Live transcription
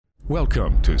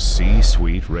Welcome to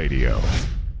C-Suite Radio.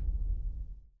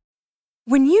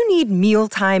 When you need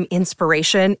mealtime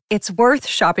inspiration, it's worth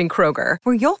shopping Kroger,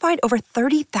 where you'll find over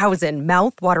 30,000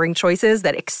 mouth-watering choices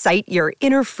that excite your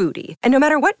inner foodie. And no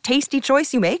matter what tasty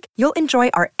choice you make, you'll enjoy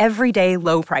our everyday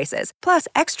low prices, plus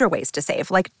extra ways to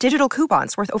save, like digital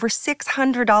coupons worth over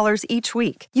 $600 each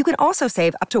week. You can also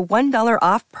save up to $1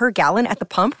 off per gallon at the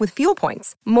pump with fuel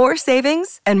points. More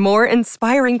savings and more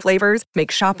inspiring flavors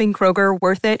make shopping Kroger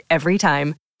worth it every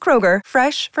time. Kroger,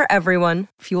 fresh for everyone.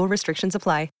 Fuel restrictions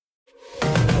apply.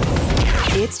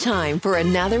 It's time for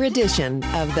another edition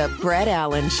of The Brett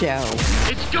Allen Show.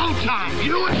 It's go time,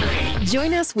 USA!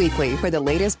 Join us weekly for the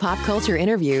latest pop culture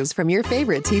interviews from your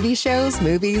favorite TV shows,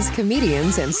 movies,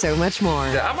 comedians, and so much more.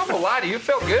 I'm not gonna lie to you, it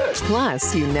felt good.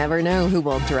 Plus, you never know who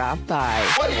will drop by.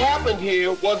 What happened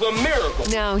here was a miracle.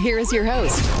 Now, here is your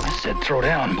host, I said throw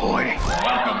down, boy.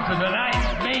 Welcome to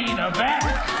tonight's main event.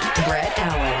 Brett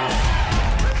Allen.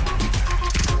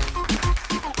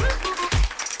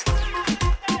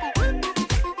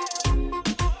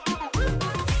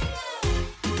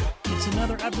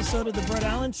 Another episode of the Brett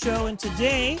Allen Show, and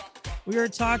today we are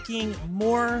talking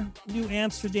more New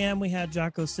Amsterdam. We had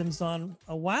Jocko Sims on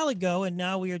a while ago, and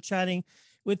now we are chatting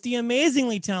with the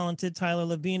amazingly talented Tyler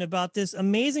Labine about this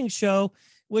amazing show,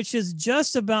 which is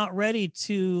just about ready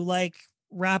to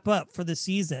wrap up for the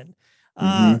season.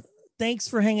 Thanks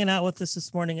for hanging out with us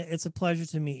this morning. It's a pleasure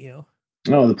to meet you.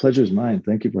 Oh, the pleasure is mine.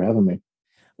 Thank you for having me.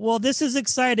 Well, this is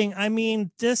exciting. I mean,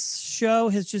 this show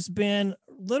has just been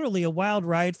literally a wild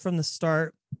ride from the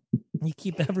start. You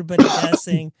keep everybody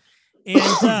guessing.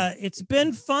 And it's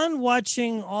been fun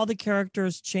watching all the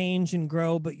characters change and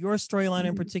grow, but your storyline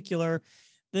in particular,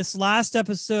 this last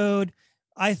episode,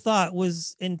 I thought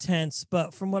was intense.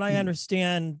 But from what I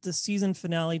understand, the season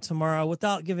finale tomorrow,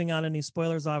 without giving out any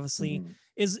spoilers, obviously,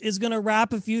 is going to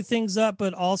wrap a few things up,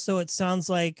 but also it sounds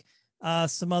like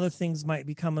some other things might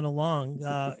be coming along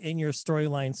in your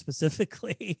storyline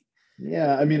specifically.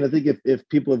 Yeah, I mean, I think if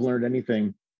people have learned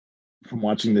anything from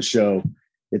watching the show,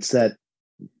 it's that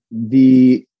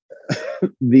the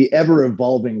ever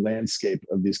evolving landscape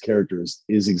of these characters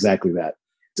is exactly that.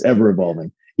 It's ever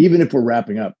evolving. Even if we're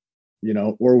wrapping up,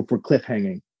 or if we're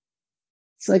cliffhanging,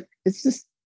 it's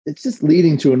just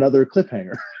leading to another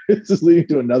cliffhanger. It's just leading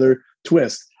to another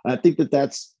twist. I think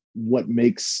that's what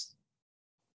makes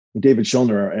David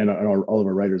Schulner and all of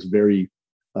our writers very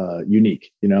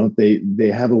unique.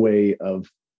 They have a way of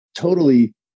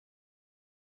totally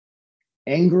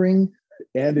angering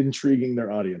and intriguing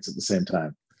their audience at the same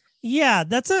time. Yeah,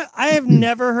 I have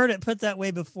never heard it put that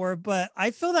way before, but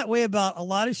I feel that way about a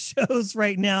lot of shows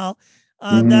right now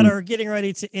that are getting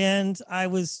ready to end. I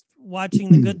was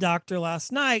watching The Good Doctor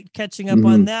last night, catching up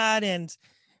on that, and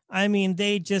I mean,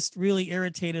 they just really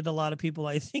irritated a lot of people,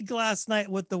 I think, last night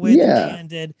with the way that they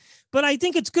ended. But I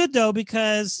think it's good, though,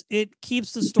 because it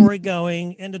keeps the story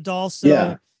going, and it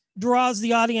also draws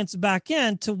the audience back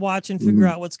in to watch and figure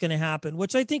out what's going to happen,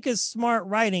 which I think is smart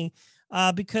writing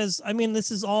because, I mean,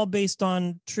 this is all based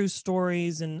on true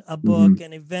stories and a book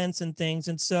and events and things.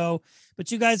 And so,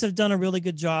 but you guys have done a really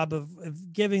good job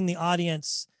of giving the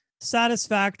audience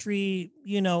satisfactory,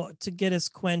 to get us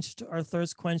our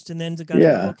thirst quenched, and then to go,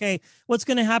 okay, what's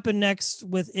going to happen next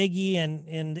with Iggy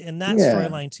and that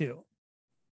storyline too.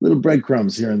 Little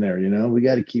breadcrumbs here and there, we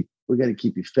got to keep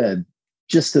you fed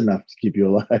just enough to keep you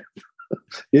alive.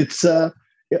 It's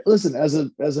listen,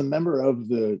 as a member of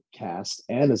the cast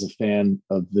and as a fan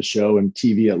of the show and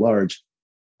TV at large,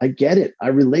 I get it. I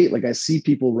relate. I see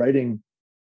people writing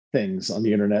things on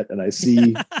the internet, and I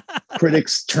see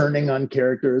critics turning on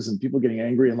characters and people getting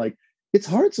angry, and it's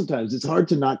hard sometimes. It's hard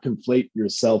to not conflate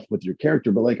yourself with your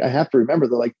character, but I have to remember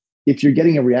that if you're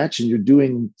getting a reaction, you're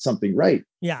doing something right.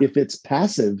 Yeah. If it's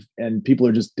passive and people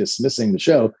are just dismissing the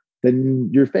show, then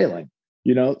you're failing.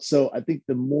 So I think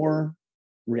the more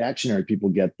reactionary people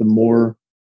get, the more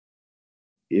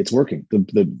it's working.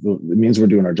 It means we're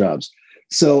doing our jobs.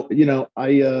 So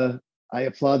I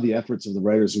applaud the efforts of the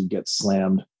writers who get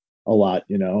slammed a lot,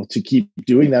 to keep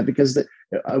doing that, because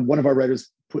one of our writers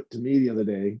put to me the other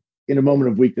day, in a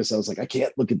moment of weakness, I was like, I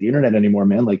can't look at the internet anymore,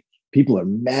 man. People are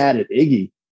mad at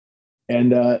Iggy.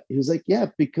 And he was like, yeah,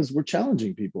 because we're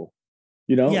challenging people,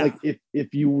 if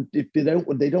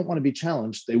they don't want to be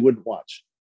challenged, they wouldn't watch.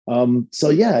 So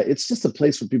yeah, it's just a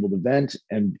place for people to vent.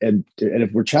 And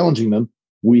if we're challenging them,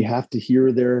 we have to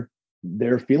hear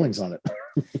their feelings on it.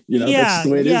 That's just the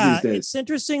way it is these days. It's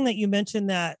interesting that you mentioned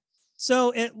that.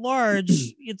 So at large,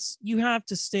 you have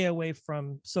to stay away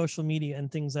from social media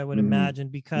and things, I would imagine,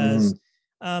 because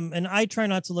And I try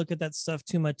not to look at that stuff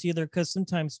too much either, because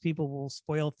sometimes people will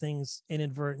spoil things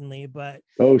inadvertently. But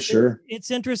oh, sure,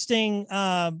 it's interesting.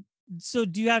 So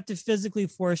do you have to physically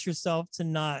force yourself to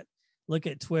not look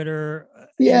at Twitter?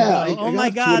 Yeah. Go, oh my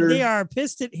God, Twitter. They are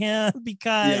pissed at him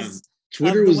because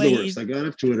Twitter was the worst. I got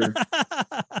off Twitter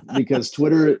because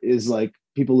Twitter is like,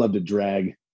 people love to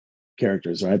drag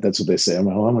characters, right? That's what they say. I'm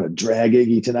going to drag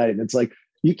Iggy tonight. And it's like,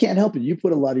 you can't help it. You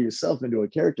put a lot of yourself into a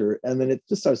character, and then it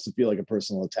just starts to feel like a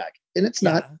personal attack. And it's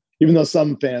not, even though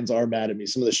some fans are mad at me,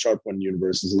 some of the Sharp One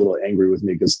universe is a little angry with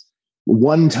me, because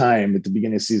one time at the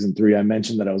beginning of season 3, I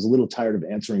mentioned that I was a little tired of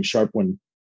answering Sharp One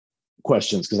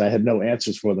questions because I had no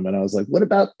answers for them. And I was like, what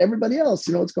about everybody else?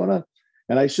 What's going on?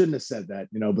 And I shouldn't have said that,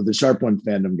 but the Sharp One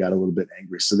fandom got a little bit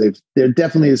angry. So there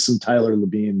definitely is some Tyler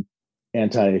Labine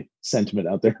anti-sentiment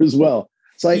out there as well.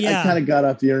 So I kind of got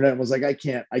off the internet and was like, I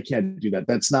can't do that.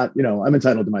 That's not, I'm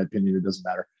entitled to my opinion. It doesn't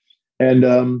matter. And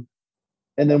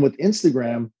then with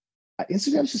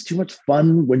Instagram's just too much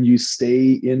fun when you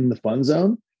stay in the fun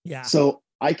zone. Yeah. So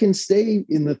I can stay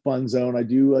in the fun zone. I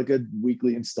do like a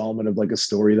weekly installment of like a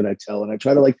story that I tell, and I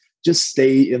try to like just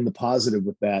stay in the positive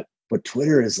with that. But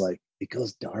Twitter is like, it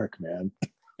goes dark, man.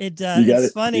 It does.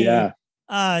 It's funny. Yeah.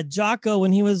 Jocko,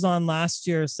 when he was on last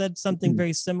year, said something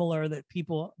very similar, that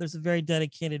there's a very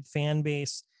dedicated fan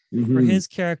base for his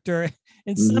character.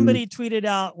 And somebody tweeted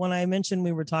out when I mentioned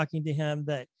we were talking to him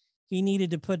that he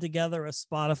needed to put together a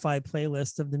Spotify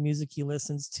playlist of the music he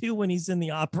listens to when he's in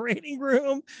the operating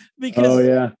room,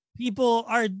 because people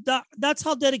are, that's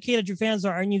how dedicated your fans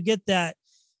are. And you get that.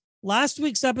 Last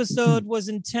week's episode was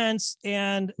intense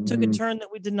and took a turn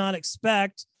that we did not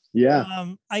expect. Yeah.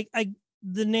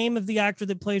 The name of the actor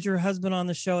that plays your husband on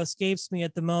the show escapes me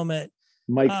at the moment.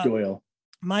 Mike Doyle.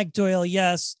 Mike Doyle,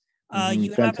 yes.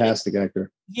 You fantastic actor.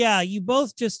 Yeah, you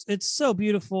both it's so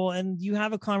beautiful. And you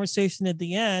have a conversation at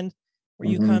the end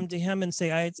where you come to him and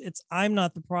say, I'm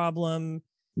not the problem.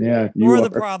 Yeah, you're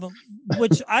the problem,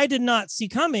 which I did not see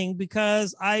coming,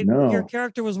 because your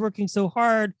character was working so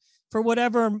hard for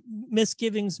whatever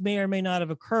misgivings may or may not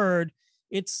have occurred.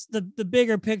 It's the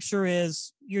bigger picture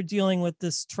is you're dealing with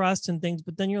this trust and things,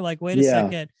 but then you're like, wait a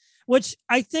second, which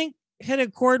I think hit a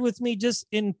chord with me just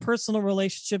in personal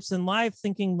relationships in life,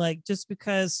 thinking like, just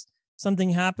because something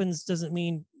happens doesn't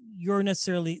mean you're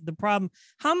necessarily the problem.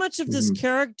 How much of this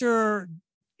character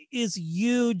is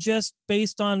you just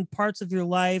based on parts of your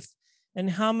life, and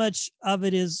how much of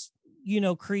it is,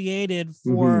 created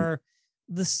for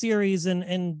the series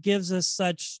and gives us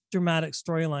such dramatic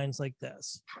storylines like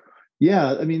this?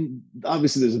 Yeah, I mean,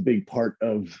 obviously there's a big part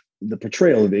of the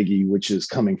portrayal of Iggy, which is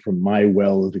coming from my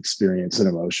well of experience and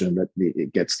emotion, that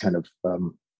it gets kind of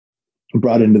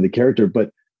brought into the character.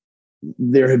 But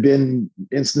there have been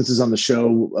instances on the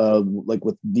show, like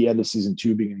with the end of season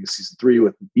 2, beginning of season 3,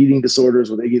 with eating disorders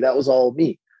with Iggy. That was all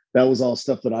me. That was all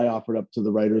stuff that I offered up to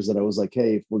the writers, that I was like,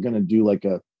 hey, if we're going to do like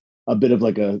a bit of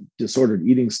like a disordered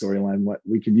eating storyline, what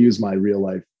we could use my real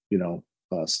life,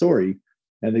 story.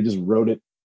 And they just wrote it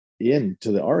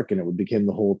into the arc, and it became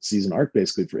the whole season arc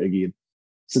basically for Iggy. And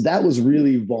so that was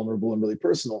really vulnerable and really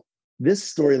personal.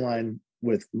 This storyline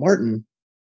with Martin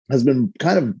has been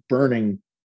kind of burning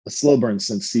a slow burn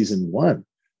since season 1.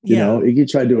 Iggy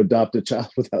tried to adopt a child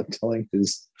without telling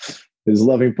his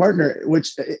loving partner,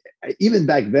 which even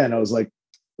back then I was like,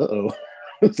 uh-oh.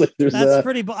 It's like that's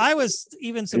pretty, but I was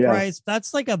even surprised.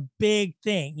 That's like a big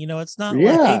thing, it's not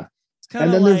like,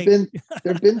 and then like...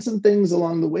 there've been some things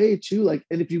along the way too. Like,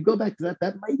 and if you go back to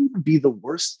that might even be the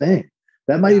worst thing.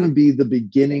 That might even be the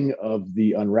beginning of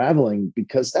the unraveling,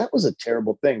 because that was a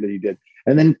terrible thing that he did.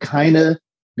 And then kind of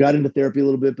got into therapy a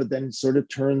little bit, but then sort of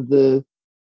turned the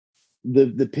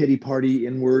pity party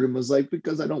inward and was like,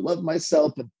 because I don't love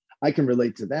myself. And I can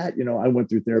relate to that. I went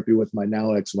through therapy with my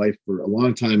now ex-wife for a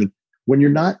long time. And when you're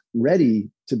not ready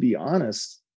to be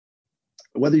honest,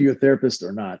 whether you're a therapist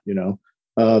or not,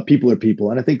 people are people.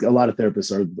 And I think a lot of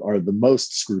therapists are the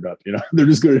most screwed up. They're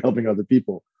just good at helping other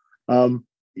people.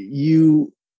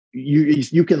 You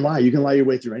can lie. You can lie your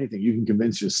way through anything. You can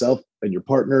convince yourself and your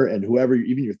partner and whoever,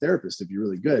 even your therapist, if you're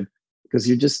really good, because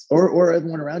you just, or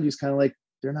everyone around you is kind of like,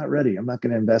 they're not ready. I'm not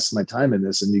going to invest my time in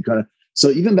this. And you kind of, so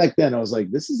even back then I was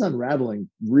like, this is unraveling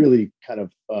really kind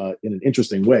of in an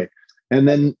interesting way. And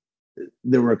then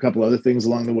there were a couple other things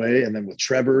along the way. And then with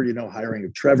Trevor, hiring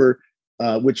of Trevor,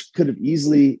 which could have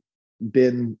easily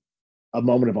been a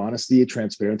moment of honesty,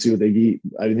 transparency with Iggy.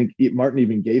 I think Martin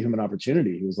even gave him an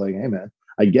opportunity. He was like, hey man,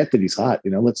 I get that he's hot.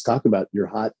 Let's talk about your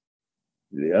hot,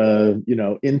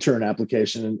 intern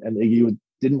application. And Iggy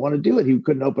didn't want to do it. He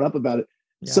couldn't open up about it.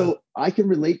 Yeah. So I can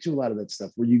relate to a lot of that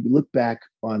stuff where you look back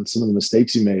on some of the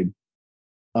mistakes you made.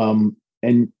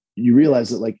 And you realize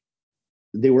that like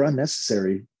they were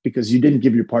unnecessary because you didn't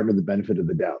give your partner the benefit of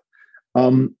the doubt.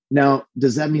 Now,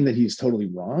 does that mean that he's totally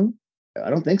wrong? I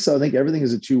don't think so. I think everything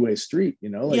is a two-way street, you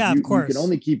know, like yeah, of course. You can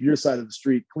only keep your side of the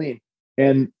street clean.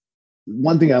 And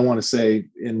one thing I want to say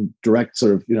in direct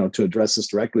sort of, you know, to address this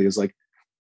directly is like,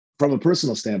 from a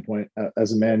personal standpoint,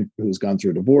 as a man who's gone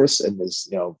through a divorce and is,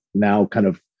 you know, now kind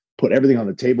of put everything on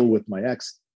the table with my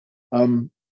ex,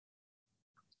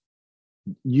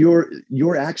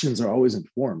 your actions are always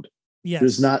informed. Yes.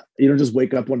 There's not, you don't just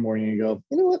wake up one morning and go,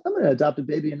 you know what, I'm going to adopt a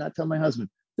baby and not tell my husband.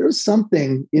 There's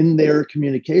something in their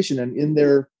communication and in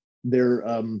their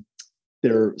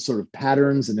sort of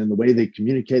patterns and in the way they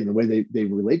communicate and the way they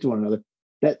relate to one another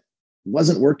that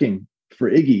wasn't working for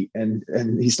Iggy. And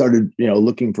he started, you know,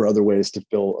 looking for other ways to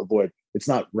fill a void. It's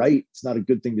not right. It's not a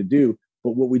good thing to do.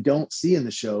 But what we don't see in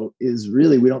the show is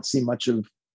really, we don't see much of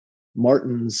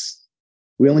Martin's.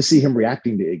 We only see him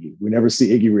reacting to Iggy. We never see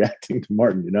Iggy reacting to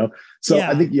Martin, you know? So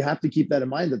I think you have to keep that in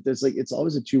mind, that there's like, it's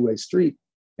always a two-way street.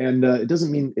 And it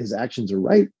doesn't mean his actions are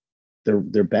right.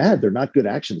 They're bad. They're not good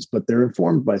actions, but they're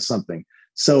informed by something.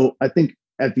 So I think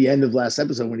at the end of last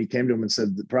episode, when he came to him and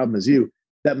said, the problem is you,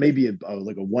 that may be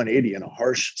like a 180 and a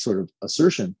harsh sort of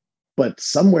assertion, but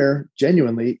somewhere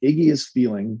genuinely Iggy is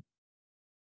feeling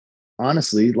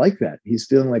honestly like that. He's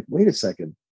feeling like, wait a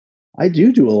second, I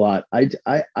do a lot.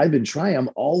 I've been trying. I'm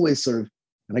always sort of,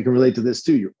 and I can relate to this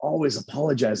too. You're always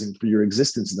apologizing for your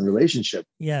existence in the relationship.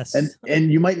 Yes. And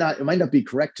it might not be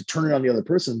correct to turn it on the other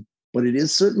person, but it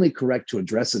is certainly correct to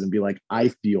address it and be like, I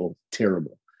feel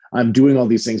terrible. I'm doing all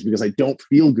these things because I don't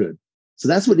feel good. So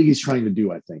that's what he's trying to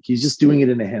do. I think he's just doing it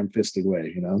in a ham-fisted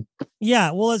way, you know?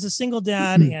 Yeah. Well, as a single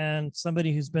dad and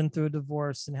somebody who's been through a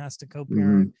divorce and has to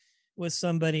co-parent with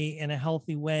somebody in a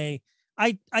healthy way,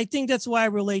 I think that's why I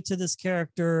relate to this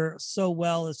character so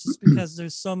well. It's just because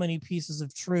there's so many pieces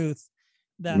of truth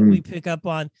that we pick up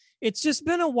on. It's just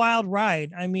been a wild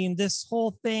ride. I mean, this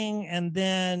whole thing, and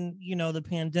then, you know, the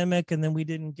pandemic, and then we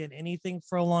didn't get anything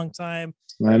for a long time.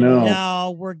 I know. And now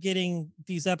we're getting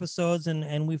these episodes,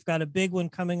 and we've got a big one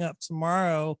coming up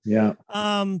tomorrow. Yeah.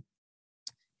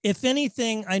 If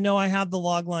anything, I know I have the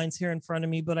log lines here in front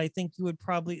of me, but I think you would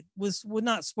probably would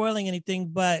not spoiling anything,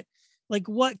 but like,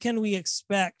 what can we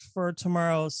expect for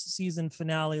tomorrow's season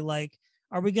finale? Like,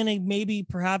 are we going to maybe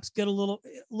perhaps get a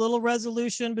little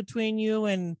resolution between you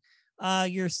and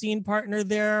your scene partner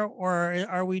there? Or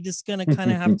are we just going to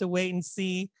kind of have to wait and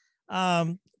see?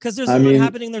 Because there's a lot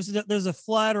happening. There's a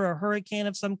flood or a hurricane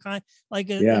of some kind. Like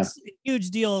it's a huge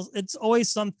deal. It's always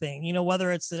something, you know,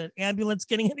 whether it's an ambulance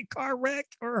getting in a car wreck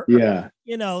or,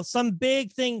 you know, some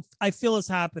big thing I feel is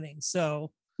happening.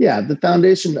 So, yeah, the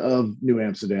foundation of New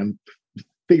Amsterdam,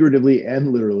 figuratively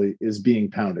and literally, is being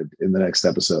pounded in the next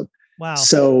episode. Wow.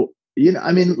 So, you know,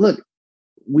 I mean, look,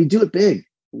 we do it big.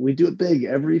 We do it big.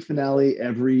 Every finale,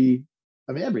 every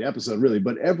episode really,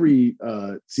 but every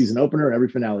season opener, every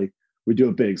finale, we do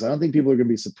it big. So I don't think people are going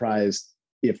to be surprised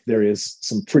if there is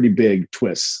some pretty big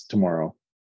twists tomorrow.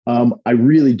 I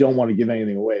really don't want to give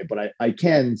anything away, but I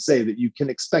can say that you can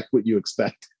expect what you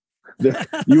expect.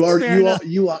 You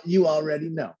already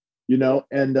know, you know,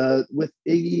 and with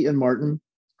Iggy and Martin,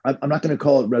 I'm not going to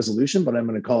call it resolution, but I'm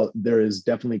going to call it, there is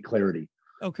definitely clarity.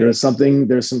 Okay. There's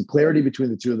some clarity between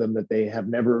the two of them that they have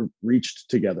never reached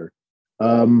together.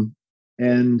 And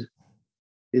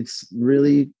it's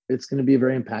going to be a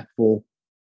very impactful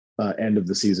end of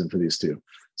the season for these two.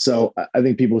 So I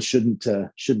think people shouldn't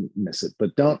miss it,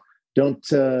 but don't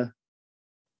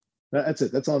that's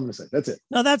it. That's all I'm going to say. That's it.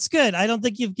 No, that's good. I don't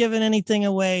think you've given anything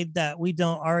away that we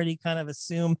don't already kind of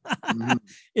assume.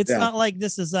 It's not like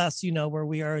This Is Us, you know, where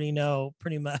we already know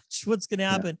pretty much what's going to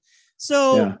happen.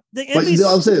 So the NBC, but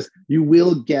I'll say this: you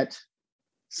will get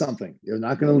something. You're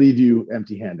not going to leave you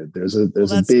empty-handed. There's a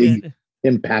big,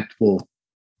 impactful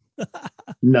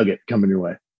nugget coming your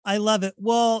way. I love it.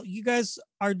 Well, you guys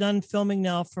are done filming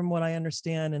now, from what I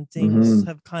understand, and things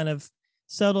have kind of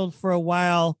settled for a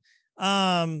while.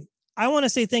 I want to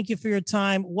say thank you for your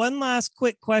time. One last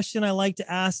quick question I like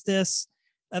to ask this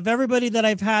of everybody that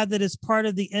I've had that is part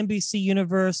of the NBC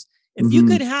universe. If you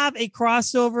could have a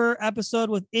crossover episode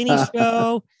with any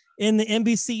show in the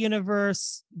NBC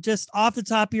universe, just off the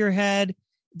top of your head,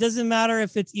 doesn't matter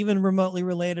if it's even remotely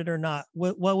related or not,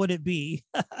 what would it be?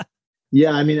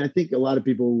 Yeah, I mean, I think a lot of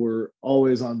people were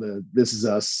always on the This Is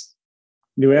Us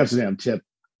New Amsterdam tip.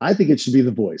 I think it should be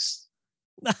The Voice.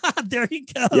 There you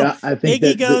go. Yeah, I think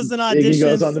Iggy goes and auditions. Iggy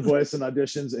goes on The Voice and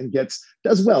auditions and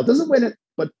does well. Doesn't win it,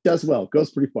 but does well.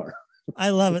 Goes pretty far. I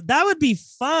love it. That would be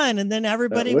fun. And then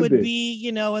everybody would be,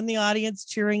 you know, in the audience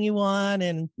cheering you on.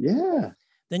 And yeah,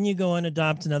 Then you go and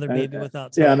adopt another baby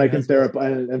without. Yeah, and I can therapy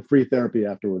and free therapy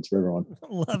afterwards for everyone.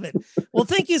 Love it. Well,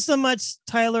 thank you so much,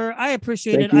 Tyler. I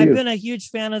appreciate Thank it. I've you. been a huge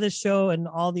fan of this show and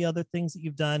all the other things that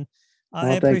you've done.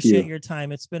 I appreciate your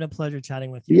time. It's been a pleasure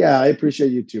chatting with you. Yeah, I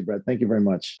appreciate you too, Brett. Thank you very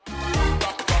much.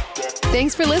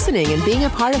 Thanks for listening and being a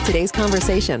part of today's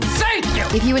conversation. Thank you.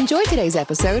 If you enjoyed today's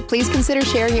episode, please consider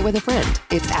sharing it with a friend.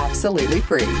 It's absolutely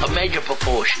free. A major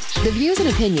proportions. The views and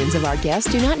opinions of our guests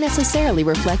do not necessarily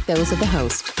reflect those of the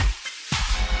host.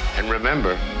 And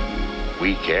remember,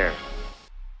 we care.